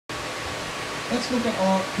Let's look at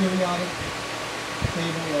our periodic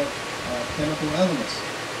table of chemical elements.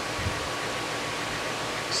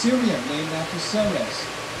 Cerium, named after Ceres,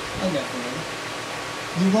 a Nephilim.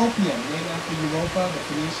 Europium, named after Europa, the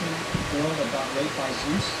Phoenician girl that got raped by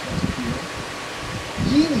Zeus. That's a hero.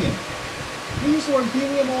 Helium. We use the word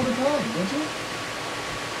helium all the time, don't you?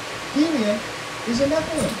 Helium is a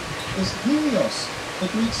Nephilim. It's Helios, the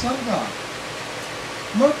Greek sun god.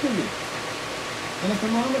 Mercury. In a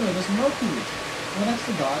thermometer, there's mercury. Well, that's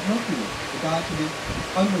the god, Mercury, the god to the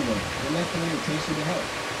underworld, the Nephilim who takes you to hell.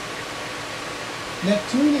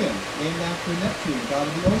 Neptunium, named after Neptune, the god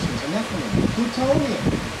of the oceans, a Nephilim. Plutonium.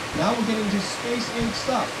 Now we're getting to space-age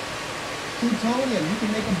stuff. Plutonium, you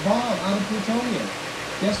can make a bomb out of plutonium.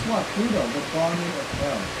 Guess what? Pluto, the guardian of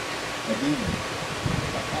hell, a demon.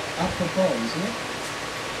 Apropos, isn't it?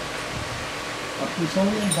 A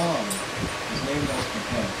plutonium bomb is named after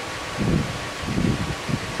hell.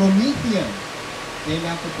 Promethium, named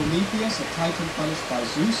after Prometheus, a titan punished by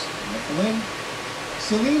Zeus, Nephilim.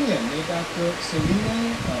 Selenium, named after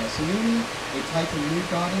Selene, a titan moon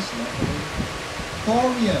goddess, Nephilim.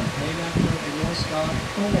 Thorium, named after the Norse god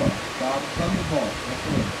Thor, god of thunderbolt,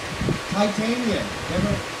 Nephilim. Titanium,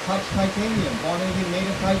 never touched titanium, bought anything made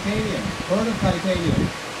of titanium, heard of titanium.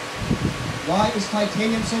 Why is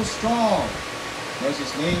titanium so strong? Because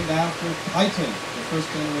it's named after Titan, the first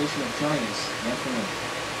generation of giants, Nephilim.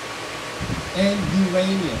 And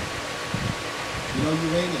uranium. You know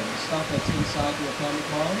uranium, the stuff that's inside the atomic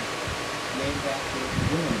bomb, named after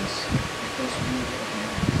Uranus, the first ruler of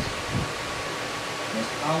Mars. The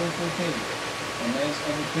most powerful thing a man's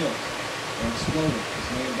ever built or exploded is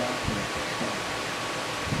named after him.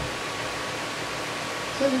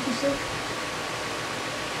 Is that interesting?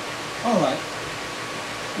 Alright,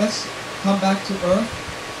 let's come back to Earth.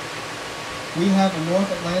 We have a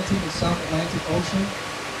North Atlantic and South Atlantic Ocean.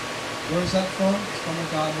 Where is that from? It's from a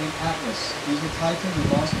god named Atlas. He's a titan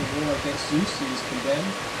who lost the war against Zeus. He was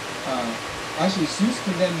condemned. Actually, Zeus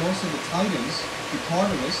condemned most of the titans to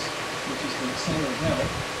Tartarus, which is the center of hell,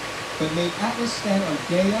 but made Atlas stand on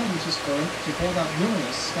Gaia, which is Earth, to hold out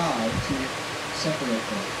Uranus, sky, to separate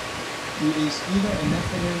them. He is either a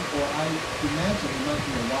Nephilim or I imagine he might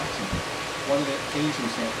be a Watcher, one of the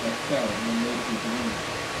angels that fell and then made it into women.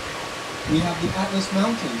 We have the Atlas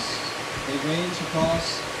Mountains. They range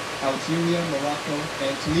across Algeria, Morocco,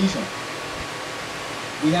 and Tunisia.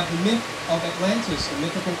 We have the myth of Atlantis, a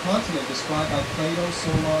mythical continent described by Plato,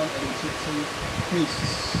 Solon, and Egyptian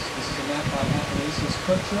priests. This is a map by Athanasius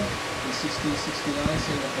Kircher in 1669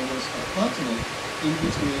 saying that there was a continent in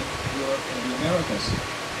between Europe and the Americas.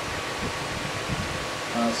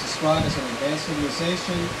 It's described as an advanced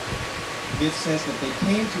civilization. Myth says that they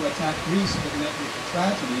came to attack Greece but met with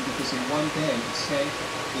tragedy because in one day it sank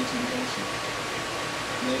into the ocean.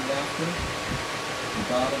 Named after the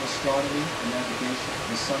god of astronomy and navigation,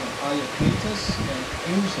 the son of Iapetus and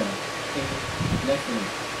Asia in Nephilim.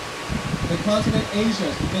 The continent Asia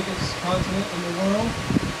is the biggest continent in the world.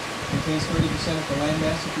 It contains 30% of the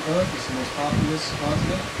landmass of the Earth. It's the most populous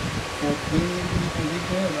continent. 4 billion people live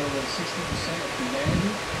there. In other words, 60% of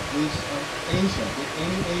humanity lives on Asia. Did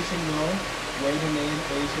any Asian know where the name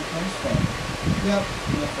Asia comes from? Yep,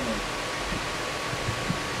 Nephilim.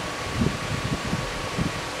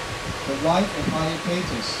 The wife of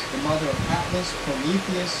Iapetus, the mother of Atlas,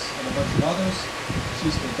 Prometheus, and a bunch of others.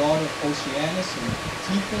 She's the daughter of Oceanus and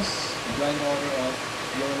Tethys, the granddaughter of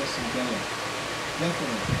Uranus and Gaia.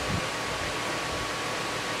 Nephilim.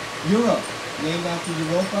 Europe, named after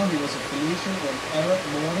Europa, who was a Phoenician or an Arab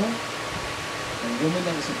mortal, a woman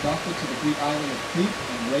that was abducted to the Greek island of Crete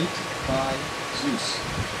and raped by Zeus.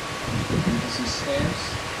 You can see stamps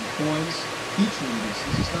and coins featuring this.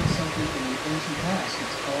 This is not something in the ancient past,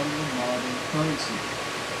 it's on the modern currency.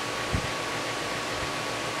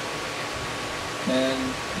 And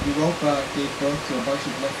Europa gave birth to a bunch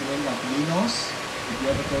of Nephilim like Minos. If you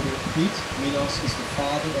ever go to Crete, Minos is the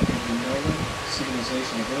father of the Minoan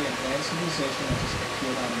civilization, a very advanced civilization that just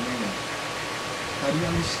appeared out of nowhere. How do you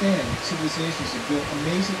understand civilizations that build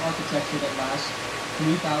amazing architecture that lasts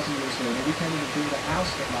 3,000 years later? We can't even build a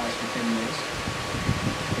house that lasts for 10 years.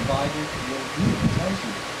 The Bible will do. It tells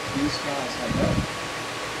you these guys had help.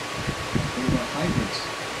 They were hybrids,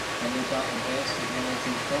 and they got advanced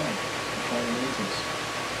technology from the fallen angels.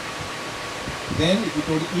 Then, if you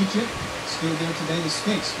go to Egypt, still there today, the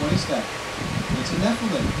Sphinx. What is that? It's a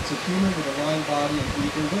Nephilim. It's a human with a lion body and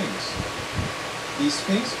eagle wings. These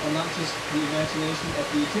Sphinx are not just the imagination of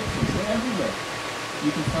the Egyptians. They're everywhere.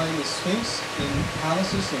 You can find the Sphinx in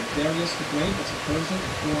palaces of Darius the Great. That's a Persian,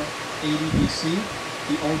 480 BC.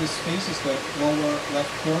 The oldest Sphinx is the lower left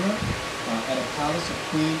corner at a palace of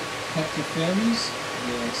Queen hectophares,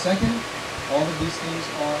 the second. All of these things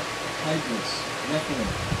are hybrids,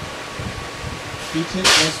 Nephilim. Egypt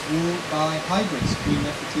was ruled by hybrids. Queen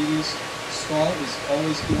Nefertiti's skull is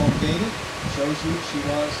always elongated. Shows you she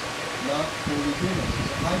was not fully human.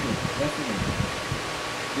 She's a hybrid, Nephilim.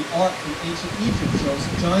 The art from ancient Egypt shows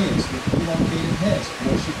giants with elongated heads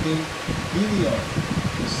worshipping Helio,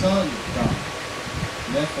 the sun god,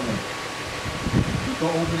 Nephilim. You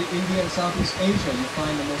go over to India and Southeast Asia, you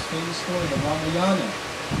find the most famous story, the Ramayana.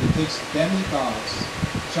 Depicts demigods,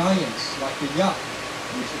 giants like the yak,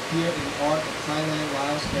 which appear in the art of Thailand,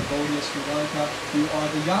 Laos, Cambodia, Sri Lanka. Who are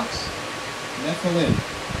the yaks? Nephilim.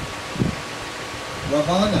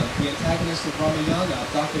 Ravana, the antagonist of Ramayana,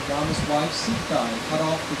 abducted Rama's wife Sita and cut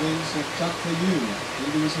off the wings of Jatayu.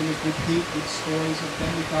 Hinduism is replete with stories of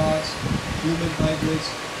demigods, human hybrids,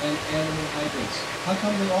 and animal hybrids. How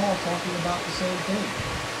come they're all talking about the same thing?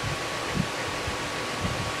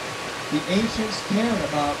 The ancients cared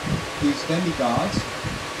about these demigods,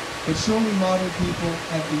 but surely modern people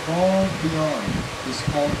have evolved beyond this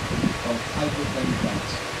cult of hybrid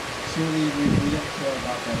demigods. Surely we don't care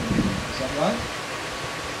about that anymore. Is that right?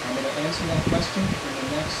 I'm going to answer that question in the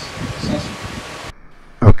next session.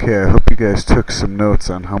 Okay, I hope you guys took some notes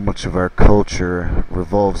on how much of our culture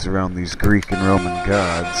revolves around these Greek and Roman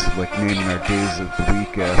gods, like naming our days of the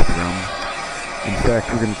week after them. In fact,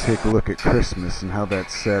 we're going to take a look at Christmas and how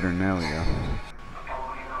that's Saturnalia.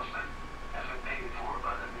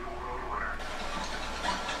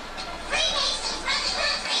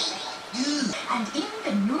 And in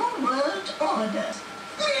the New World Order.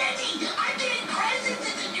 Daddy, I'm getting presents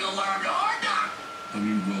in the New World Order! The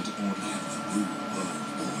New World Order, the New World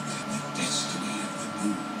Order, the destiny of the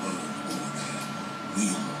New World Order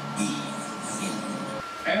will be fulfilled.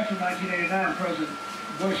 After 1989, President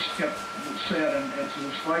Bush kept said, and it's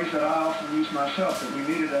a phrase that I often use myself, that we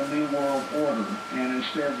needed a new world order, and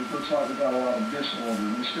instead it looks like we got a lot of disorder.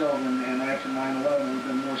 And still, and after 9/11, we've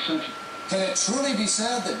been more sensitive. Can it truly be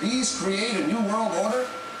said that these create a new world order?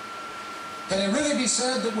 Can it really be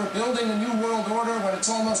said that we're building a new world order when it's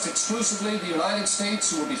almost exclusively the United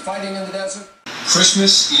States who will be fighting in the desert?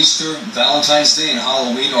 Christmas, Easter, Valentine's Day, and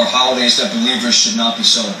Halloween are holidays that believers should not be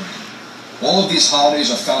celebrating. All of these holidays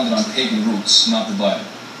are founded on pagan roots, not the Bible.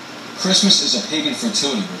 Christmas is a pagan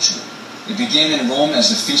fertility ritual. It began in Rome as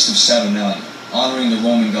the Feast of Saturnalia, honoring the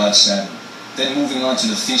Roman god Saturn, then moving on to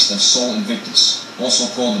the Feast of Sol Invictus, also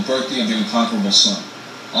called the birthday of the unconquerable sun,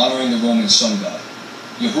 honoring the Roman sun god.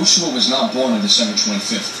 Yahushua was not born on December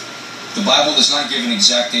 25th. The Bible does not give an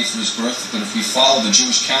exact date for his birth, but if we follow the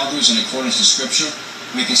Jewish calendars in accordance to Scripture,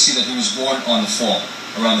 we can see that he was born on the fall,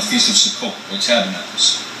 around the Feast of Sukkot, or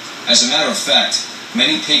Tabernacles. As a matter of fact,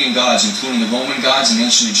 many pagan gods, including the Roman gods and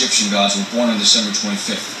ancient Egyptian gods, were born on December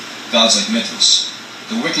 25th, gods like Mithras.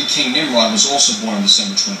 The wicked king Nimrod was also born on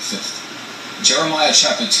December 25th. Jeremiah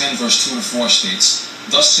chapter 10 verse 2-4 states,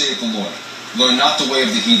 "Thus saith the Lord, learn not the way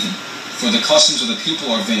of the heathen, for the customs of the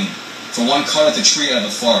people are vain. For one cutteth a tree out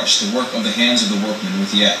of the forest, the work of the hands of the workmen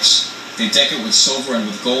with the axe. They deck it with silver and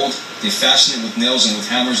with gold, they fasten it with nails and with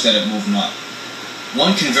hammers that it move not."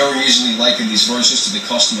 One can very easily liken these verses to the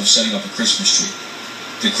custom of setting up a Christmas tree.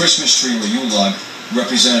 The Christmas tree, or Yule log,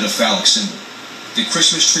 represented a phallic symbol. The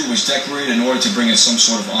Christmas tree was decorated in order to bring it some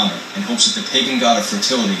sort of honor, in hopes that the pagan god of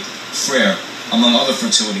fertility, Freyr, among other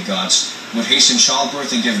fertility gods, would hasten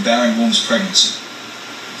childbirth and give barren wombs pregnancy.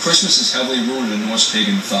 Christmas is heavily rooted in Norse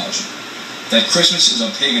pagan mythology. That Christmas is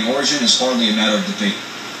of pagan origin is hardly a matter of debate.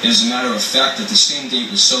 It is a matter of fact that the same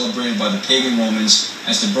date was celebrated by the pagan Romans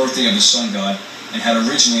as the birthday of the sun god, and had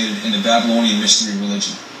originated in the Babylonian mystery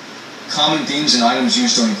religion. Common themes and items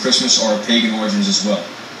used during Christmas are of pagan origins as well,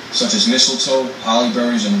 such as mistletoe, holly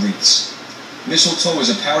berries, and wreaths. Mistletoe is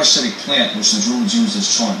a parasitic plant which the Druids used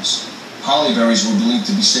as charms. Holly berries were believed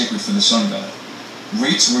to be sacred for the sun god.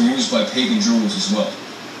 Wreaths were used by pagan Druids as well.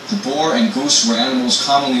 The boar and goose were animals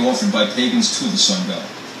commonly offered by pagans to the sun god.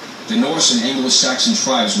 The Norse and Anglo-Saxon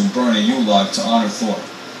tribes would burn a Yule log to honor Thor.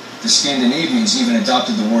 The Scandinavians even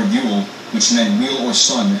adopted the word Yule, which meant wheel or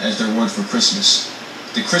sun, as their word for Christmas.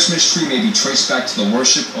 The Christmas tree may be traced back to the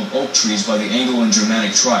worship of oak trees by the Anglo and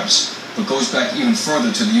Germanic tribes, but goes back even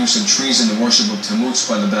further to the use of trees in the worship of Tammuz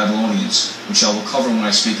by the Babylonians, which I will cover when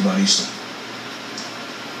I speak about Easter.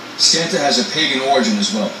 Santa has a pagan origin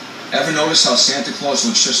as well. Ever notice how Santa Claus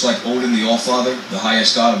looks just like Odin the Allfather, the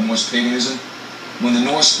highest god of Norse paganism? When the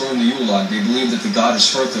Norse burned the Yule log, they believed that the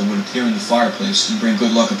goddess Hertha would appear in the fireplace and bring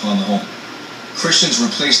good luck upon the home. Christians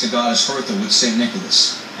replaced the goddess Hertha with St.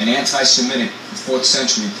 Nicholas, an anti-Semitic 4th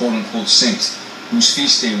century quote-unquote saint, whose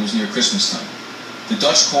feast day was near Christmas time. The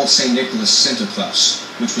Dutch called St. Nicholas Sinterklaas,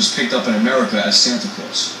 which was picked up in America as Santa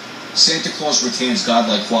Claus. Santa Claus retains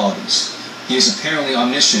godlike qualities. He is apparently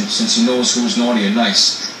omniscient since he knows who is naughty and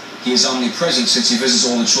nice. He is omnipresent since he visits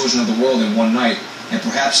all the children of the world in one night, and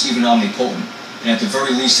perhaps even omnipotent, and at the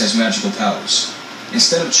very least has magical powers.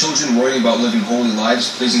 Instead of children worrying about living holy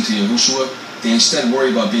lives pleasing to Yahushua, they instead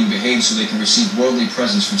worry about being behaved so they can receive worldly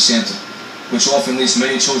presents from Santa, which often leads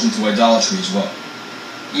many children to idolatry as well.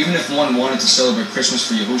 Even if one wanted to celebrate Christmas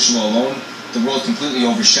for Yahushua alone, the world completely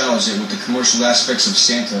overshadows it with the commercial aspects of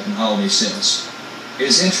Santa and holiday sales. It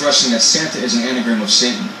is interesting that Santa is an anagram of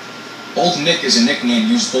Satan. Old Nick is a nickname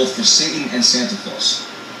used both for Satan and Santa Claus.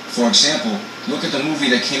 For example, look at the movie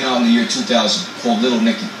that came out in the year 2000 called Little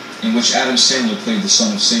Nicky, in which Adam Sandler played the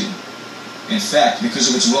son of Satan. In fact, because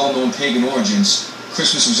of its well-known pagan origins,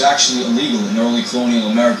 Christmas was actually illegal in early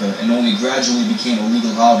colonial America and only gradually became a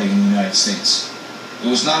legal holiday in the United States. It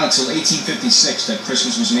was not until 1856 that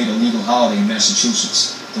Christmas was made a legal holiday in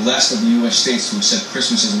Massachusetts, the last of the U.S. states to accept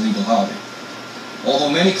Christmas as a legal holiday. Although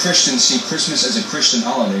many Christians see Christmas as a Christian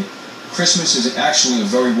holiday, Christmas is actually a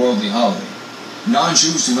very worldly holiday.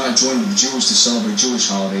 Non-Jews do not join with Jews to celebrate Jewish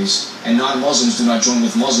holidays, and non-Muslims do not join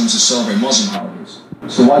with Muslims to celebrate Muslim holidays.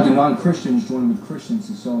 So why do non-Christians join with Christians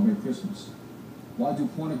to celebrate Christmas? Why do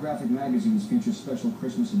pornographic magazines feature special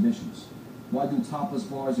Christmas editions? Why do topless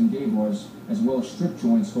bars and gay bars, as well as strip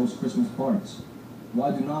joints, host Christmas parties?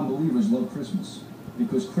 Why do non-believers love Christmas?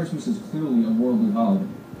 Because Christmas is clearly a worldly holiday.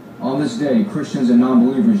 On this day, Christians and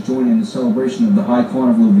non-believers join in the celebration of the high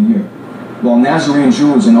carnival of the year, while Nazarene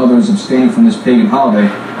Jews and others abstaining from this pagan holiday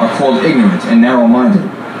are called ignorant and narrow-minded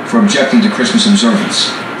for objecting to Christmas observance.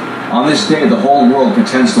 On this day, the whole world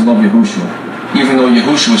pretends to love Yahushua, even though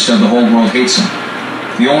Yahushua said the whole world hates him.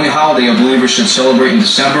 The only holiday a believer should celebrate in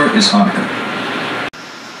December is Hanukkah.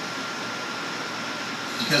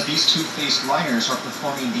 Because these two-faced liars are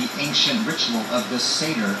performing the ancient ritual of the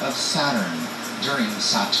Satyr of Saturn during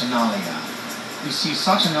Saturnalia. You see,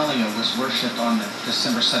 Saturnalia was worshipped on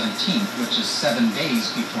December 17th, which is 7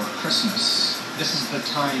 days before Christmas. This is the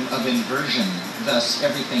time of inversion, thus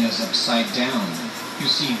everything is upside down. You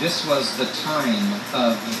see, this was the time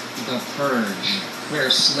of the purge, where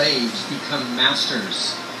slaves become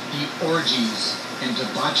masters, the orgies and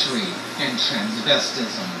debauchery and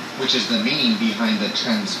transvestism, which is the meaning behind the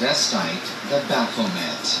transvestite, the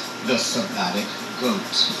Baphomet, the Sabbatic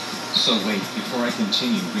goat. So wait, before I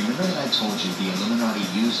continue, remember that I told you the Illuminati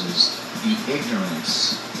uses the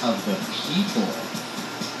ignorance of the people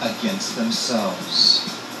against themselves.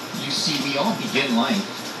 You see, we all begin life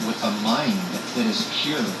with a mind that is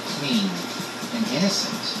pure, clean, and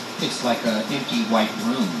innocent. It's like an empty white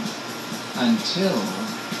room until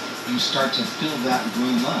you start to fill that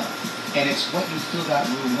room up. And it's what you fill that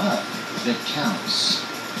room up that counts.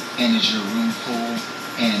 And is your room full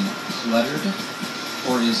and cluttered?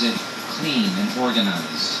 Or is it clean and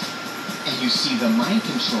organized? And you see, the mind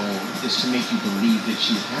control is to make you believe that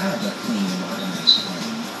you have a clean and organized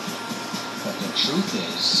room. But the truth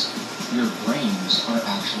is, your brains are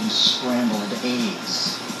actually scrambled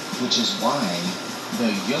eggs, which is why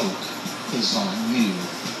the yoke is on you.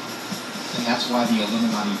 And that's why the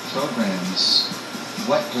Illuminati programs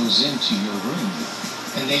what goes into your room.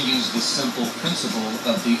 And they use the simple principle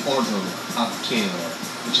of the order of chaos,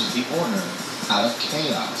 which is the order out of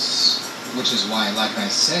chaos. Which is why, like I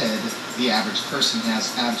said, the average person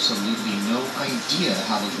has absolutely no idea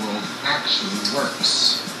how the world actually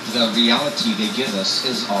works. The reality they give us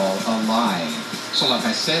is all a lie. So like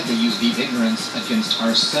I said, they use the ignorance against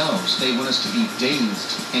ourselves. They want us to be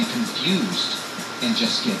dazed and confused and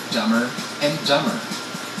just get dumber and dumber.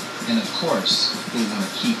 And of course, they want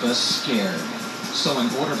to keep us scared. So in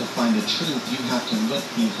order to find the truth, you have to look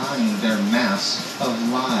behind their mask of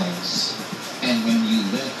lies. And when you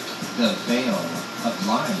lift the veil of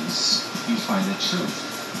lies, you find the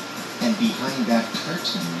truth. And behind that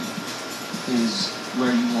curtain is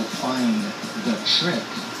where you will find the trick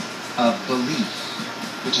of belief,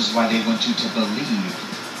 which is why they want you to believe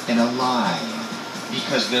in a lie.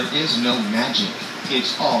 Because there is no magic.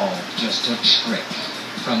 It's all just a trick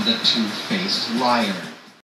from the two-faced liar.